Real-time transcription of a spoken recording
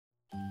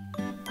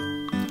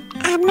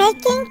I'm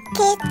making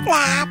kid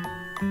lab.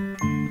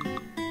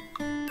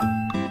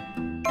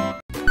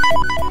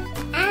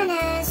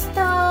 Anna's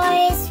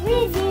Toys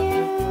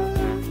Review.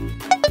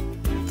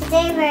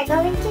 Today we're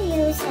going to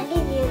use and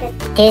review the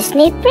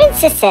Disney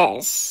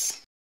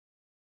princesses.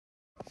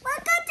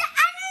 Welcome to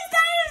Anna's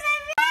Toys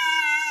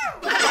Review!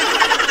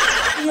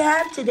 What do you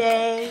have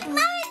today?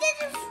 Mommy, this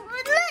is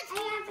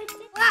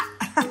look!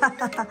 I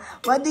have it.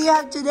 What do you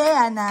have today,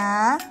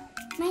 Anna?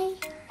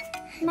 Look,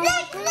 you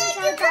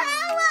got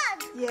one!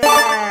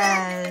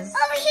 Yes!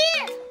 Over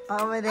here!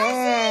 Over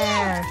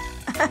there!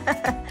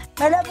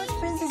 My love, which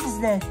princess is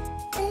this?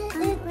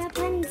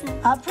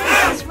 Rapunzel.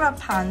 Princess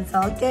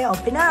Rapunzel. Okay,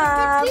 open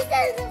up.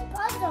 Princess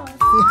puzzles.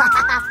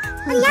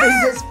 Yeah,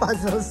 princess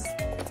puzzles.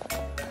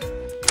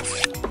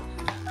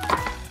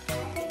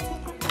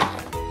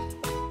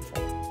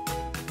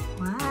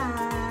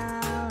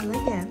 Wow,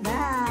 look at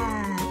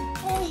that.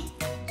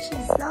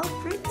 She's so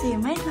pretty,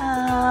 my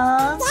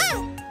love.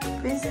 Yeah.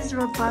 Princess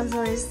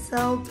Rapunzel is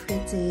so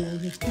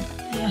pretty.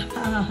 Yeah.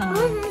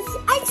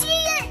 I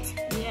see it.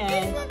 Yes.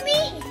 It's for me.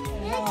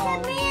 It's for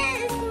me.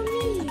 It's for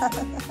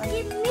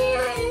me. The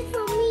mirror is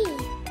for me.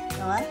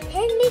 What?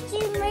 And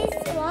Mickey Mouse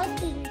is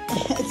walking.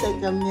 It's a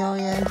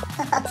chameleon.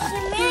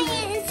 The mirror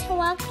is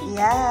walking.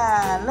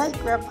 Yeah, look,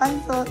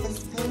 Rapunzel is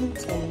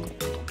painting.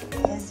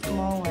 Yes,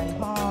 small one.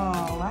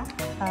 Oh, wow.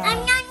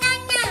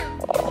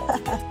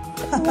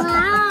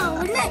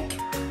 Wow, look.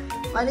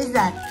 What is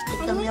that?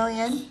 A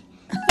chameleon?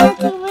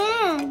 Mickey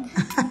Mouse.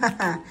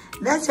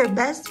 That's her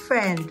best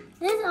friend.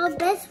 This is our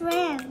best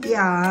friend.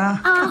 Yeah.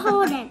 I'll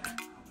hold it.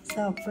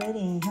 So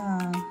pretty,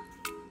 huh?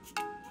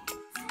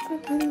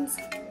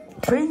 Rapunzel.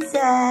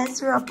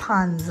 Princess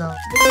Rapunzel.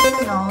 This is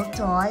an old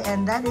toy,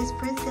 and that is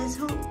Princess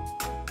who?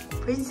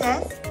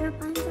 Princess?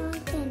 Rapunzel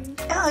again.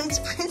 Oh, it's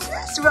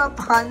Princess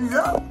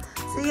Rapunzel.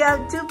 So you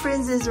have two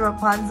Princess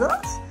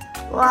Rapunzels?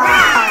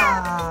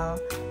 Wow.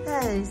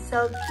 That is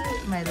so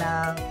cute, my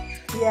love.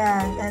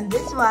 Yes, and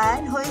this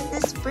one, who is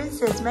this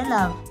princess, my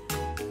love?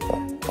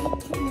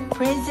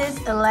 Princess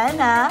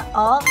Elena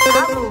of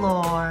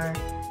Avalor.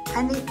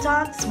 And it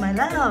talks, my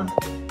love.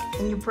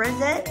 Can you press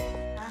it?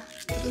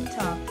 It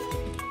talks.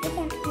 I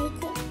can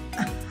make it.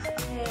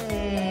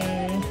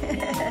 Hey.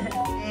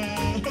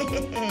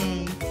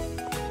 Hey.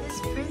 This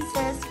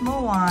Princess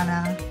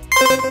Moana.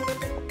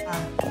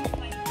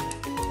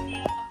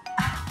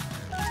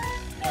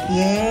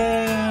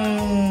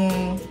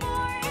 Yay.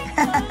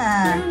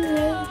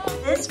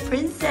 This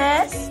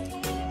Princess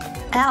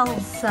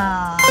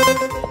Elsa.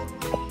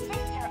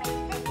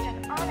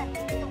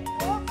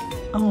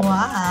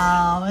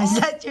 Wow, is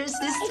that your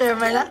sister,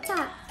 my love?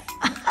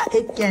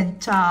 It can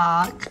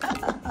talk.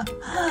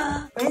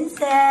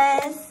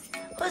 Princess.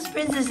 Whose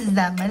princess is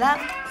that, my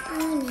love?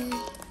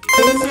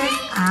 Princess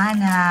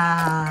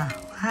Anna.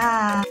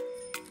 Wow.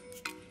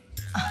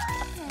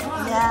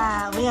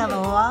 Yeah, we have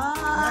a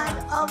lot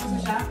of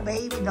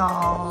baby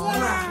dolls.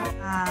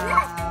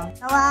 Wow.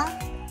 Noah?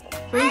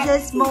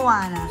 Princess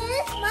Moana. This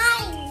is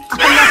mine. Oh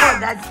no,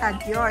 that's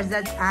not yours.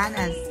 That's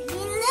Anna's.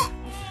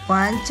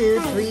 1, 2,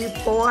 3,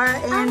 4,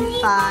 and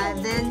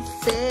 5, then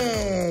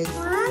 6.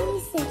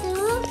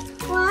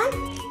 1,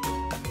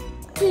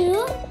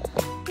 2,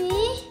 3,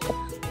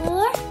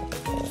 4,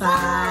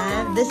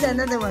 5. There's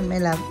another one, my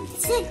love.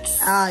 6.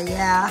 Oh,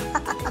 yeah.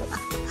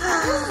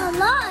 That's a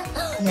lot.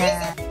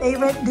 Yeah.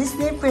 Favorite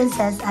Disney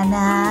princess,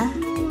 Anna?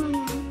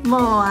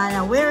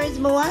 Moana. Where is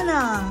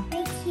Moana?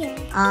 Right here.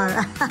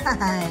 Alright.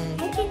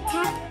 I can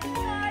tap.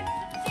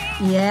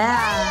 Yeah.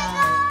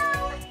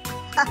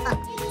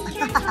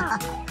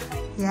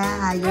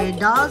 Yeah, your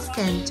dolls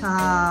can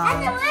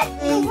talk.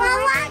 Thank you for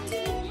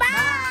watching.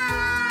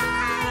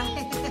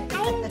 Bye.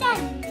 I'm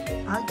done.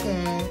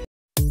 Okay.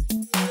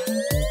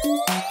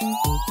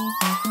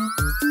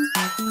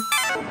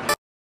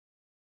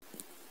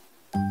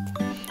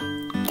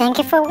 Thank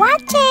you for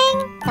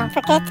watching. Don't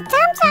forget to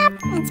thumbs up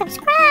and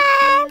subscribe.